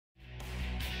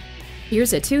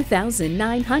Here's a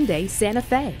 2009 Hyundai Santa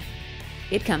Fe.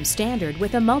 It comes standard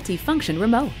with a multi-function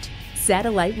remote,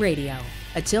 satellite radio,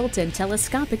 a tilt and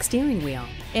telescopic steering wheel,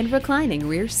 and reclining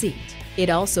rear seat. It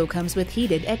also comes with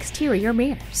heated exterior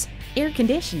mirrors, air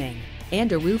conditioning,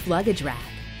 and a roof luggage rack.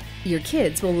 Your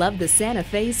kids will love the Santa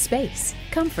Fe's space,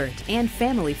 comfort, and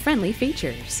family-friendly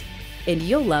features. And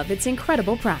you'll love its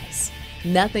incredible price.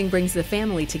 Nothing brings the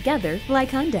family together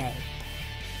like Hyundai.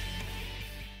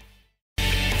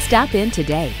 Stop in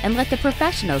today and let the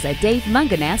professionals at Dave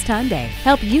Mungenast Hyundai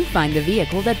help you find the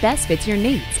vehicle that best fits your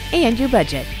needs and your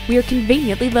budget. We are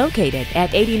conveniently located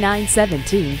at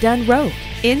 8917 Dunn Road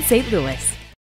in St. Louis.